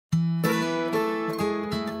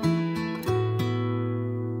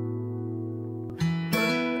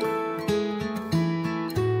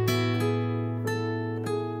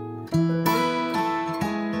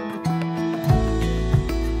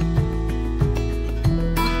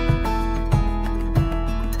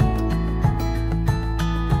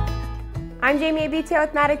Jamie Abitia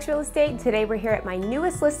with Maddox Real Estate. Today we're here at my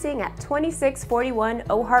newest listing at 2641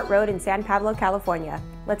 Oharte Road in San Pablo, California.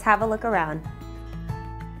 Let's have a look around.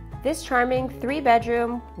 This charming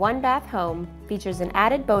 3-bedroom, 1-bath home features an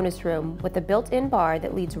added bonus room with a built-in bar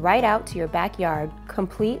that leads right out to your backyard,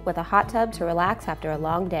 complete with a hot tub to relax after a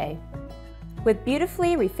long day. With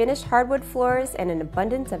beautifully refinished hardwood floors and an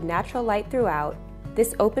abundance of natural light throughout,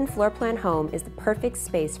 this open floor plan home is the perfect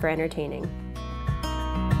space for entertaining.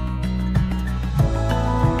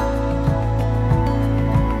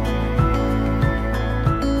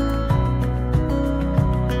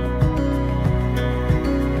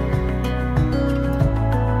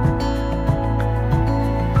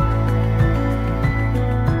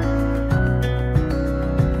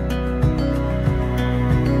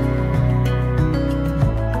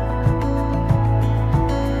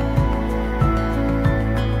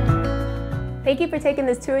 Thank you for taking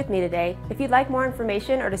this tour with me today. If you'd like more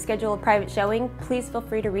information or to schedule a private showing, please feel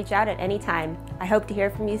free to reach out at any time. I hope to hear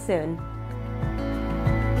from you soon.